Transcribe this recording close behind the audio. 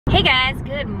Hey guys,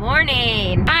 good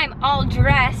morning. I'm all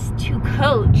dressed to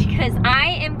coach because I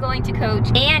am going to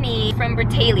coach Annie from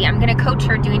Bratalie. I'm gonna coach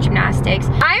her doing gymnastics.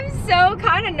 I'm so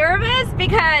kind of nervous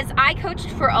because I coached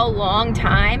for a long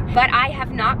time, but I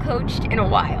have not coached in a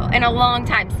while, in a long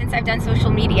time since I've done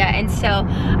social media. And so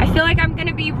I feel like I'm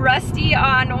gonna be rusty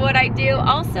on what I do.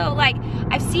 Also, like,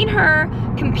 I've seen her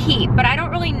compete, but I don't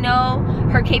really know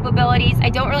her capabilities. I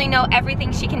don't really know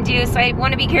everything she can do, so I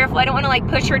wanna be careful. I don't wanna like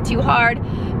push her too hard.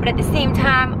 But at the same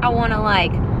time, I wanna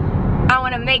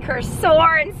make her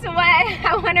sore and sweat.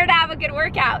 I want her to have a good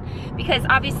workout because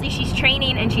obviously she's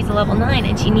training and she's a level 9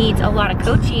 and she needs a lot of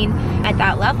coaching at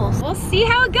that level. So we'll see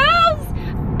how it goes.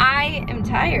 I am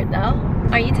tired though.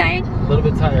 Are you tired? A little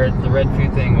bit tired. The red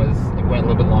food thing it went a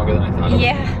little bit longer than I thought it was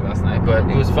last night, but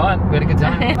it was fun. We had a good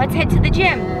time. Let's head to the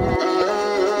gym.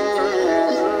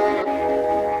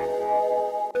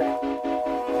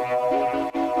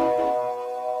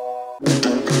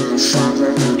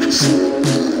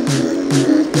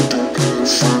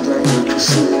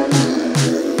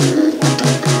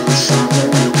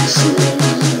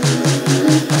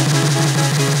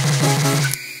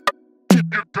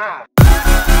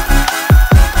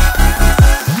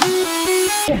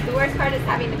 The worst part is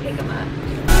having to pick them up.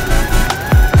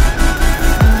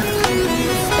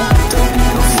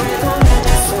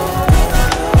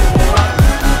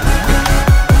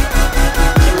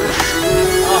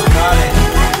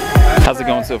 How's it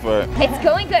going so far? It's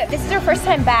going good. This is our first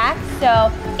time back,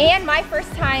 so, and my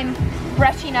first time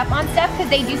brushing up on stuff because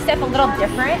they do stuff a little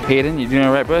different. Hayden, you doing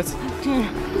all right, bud?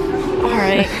 All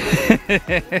right.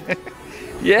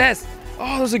 Yes.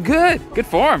 Oh, those are good. Good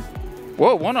form.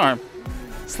 Whoa, one arm.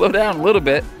 Slow down a little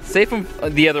bit. Save from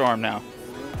the other arm now.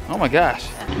 Oh my gosh.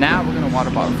 Now we're gonna water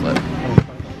bottle flip.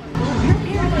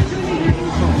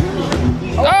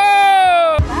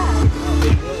 Oh!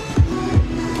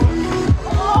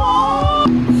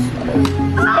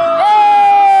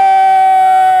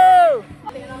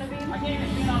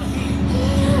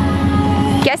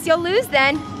 Guess you'll lose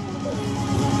then.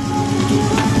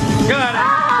 Got it.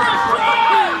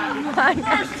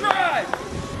 First try.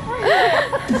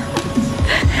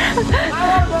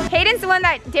 Hayden's the one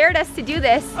that dared us to do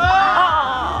this.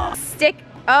 Oh. Stick.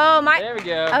 Oh my. There we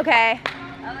go. Okay.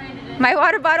 My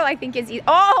water bottle I think is easy.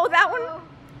 Oh, that one.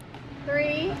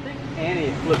 3.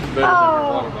 Annie flips better than her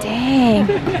water bottle. Dang.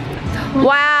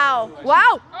 Wow.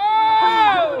 Wow.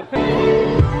 Oh!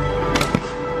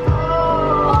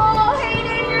 Oh,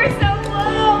 Hayden, you're so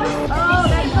close. Oh,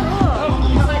 that's cool.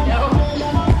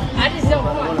 I just don't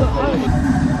want to.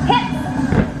 Hit.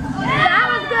 That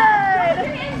was good. Put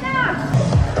your hands down.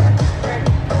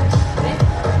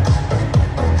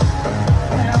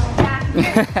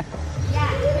 Yeah,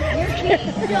 your feet.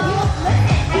 Don't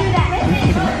do that.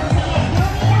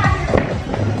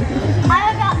 I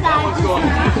got that.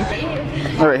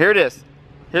 All right, here it is.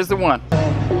 Here's the one.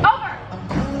 Over.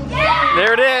 Yeah.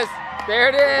 There it is. There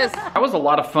it is. That was a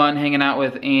lot of fun hanging out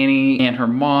with Annie and her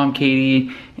mom,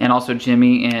 Katie, and also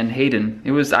Jimmy and Hayden.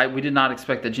 It was, we did not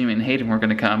expect that Jimmy and Hayden were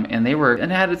gonna come, and they were,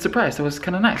 and I had it surprised. It was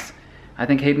kind of nice. I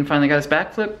think Hayden finally got his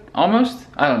backflip, almost.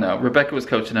 I don't know. Rebecca was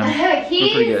coaching him.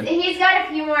 He's got a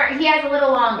few more. He has a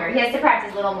little longer. He has to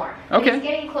practice a little more. Okay. He's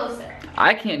getting closer.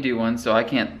 I can't do one, so I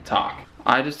can't talk.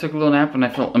 I just took a little nap and I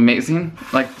felt amazing,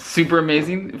 like super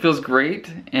amazing. It feels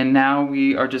great. And now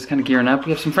we are just kind of gearing up.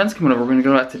 We have some friends coming over. We're gonna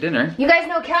go out to dinner. You guys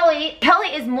know Kelly. Kelly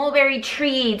is Mulberry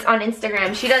Treats on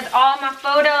Instagram. She does all my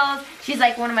photos. She's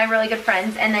like one of my really good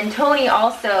friends. And then Tony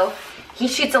also, he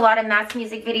shoots a lot of math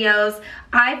music videos.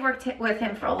 I've worked with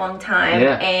him for a long time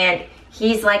and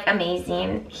he's like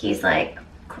amazing. He's like,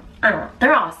 I don't know,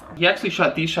 they're awesome. He actually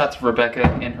shot these shots for Rebecca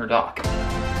and her doc.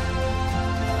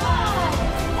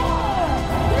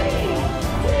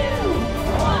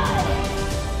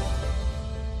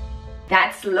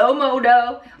 That's slow-mo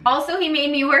though. Also, he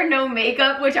made me wear no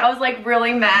makeup, which I was like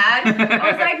really mad. I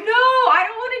was like, no, I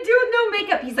don't want to do no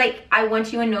makeup. He's like, I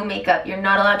want you in no makeup. You're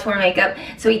not allowed to wear makeup.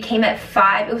 So he came at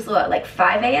 5. It was what, like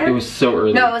 5 a.m.? It was so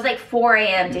early. No, it was like 4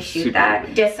 a.m. to shoot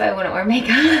that, just so I wouldn't wear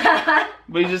makeup.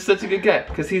 But he's just such a good guy,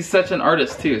 because he's such an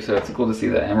artist too, so it's cool to see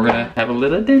that. And we're gonna have a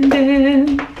little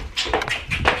din-din.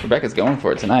 Rebecca's going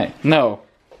for it tonight. No.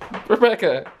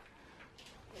 Rebecca.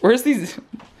 Where's these?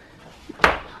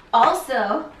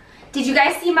 Also, did you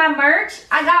guys see my merch?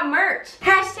 I got merch.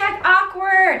 Hashtag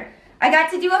awkward. I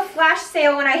got to do a flash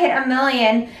sale when I hit 1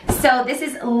 million. So this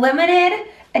is limited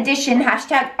edition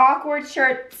hashtag awkward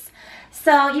shirts.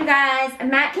 So you guys,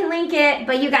 Matt can link it,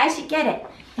 but you guys should get it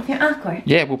if you're awkward.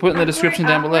 Yeah, we'll put it in the description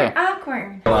down below.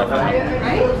 Awkward.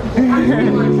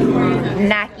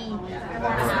 Nacky.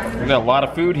 We got a lot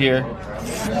of food here.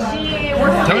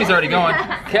 Tony's already going.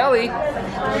 Kelly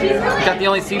got the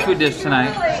only seafood dish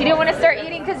tonight. She didn't want to start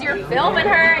eating because you're filming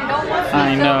her and no one wants to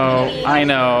eat. I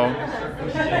know.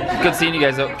 Good seeing you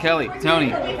guys though. Kelly,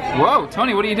 Tony. Whoa,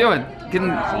 Tony, what are you doing?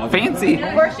 Getting fancy.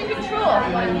 Portion control.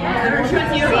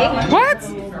 What?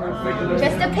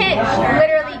 Just a pinch.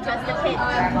 Literally just a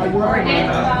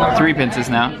pinch. 3 pinches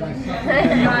now.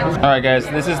 Alright guys,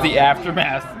 this is the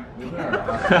aftermath.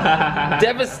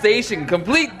 Devastation,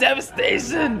 complete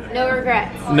devastation. No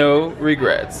regrets. No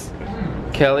regrets.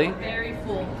 Kelly? Very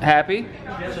full. Happy?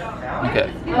 Okay.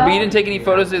 But you didn't take any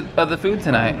photos of the food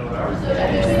tonight.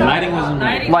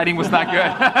 Lighting was not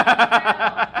good.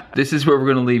 This is where we're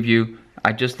gonna leave you.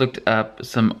 I just looked up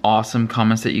some awesome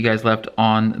comments that you guys left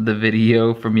on the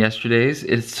video from yesterday's.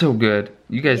 It's so good.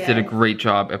 You guys did a great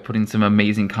job at putting some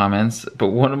amazing comments, but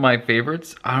one of my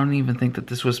favorites, I don't even think that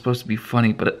this was supposed to be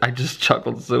funny, but I just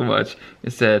chuckled so much.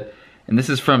 It said, and this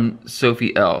is from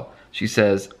Sophie L. She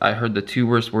says, I heard the 2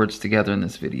 worst words together in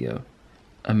this video.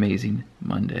 Amazing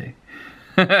Monday.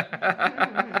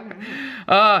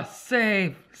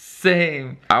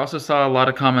 Same. I also saw a lot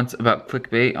of comments about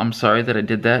clickbait. I'm sorry that I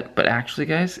did that, but actually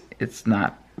guys, it's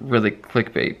not really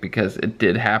clickbait because it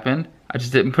did happen. I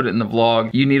just didn't put it in the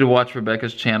vlog. You need to watch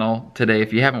Rebecca's channel today.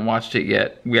 If you haven't watched it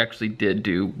yet, we actually did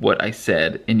do what I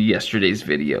said in yesterday's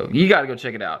video. You gotta go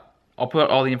check it out. I'll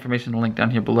put all the information in the link down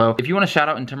here below. If you want to shout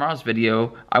out in tomorrow's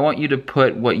video, I want you to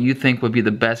put what you think would be the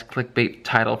best clickbait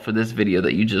title for this video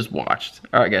that you just watched.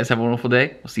 All right guys, have a wonderful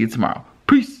day. We'll see you tomorrow.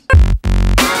 Peace.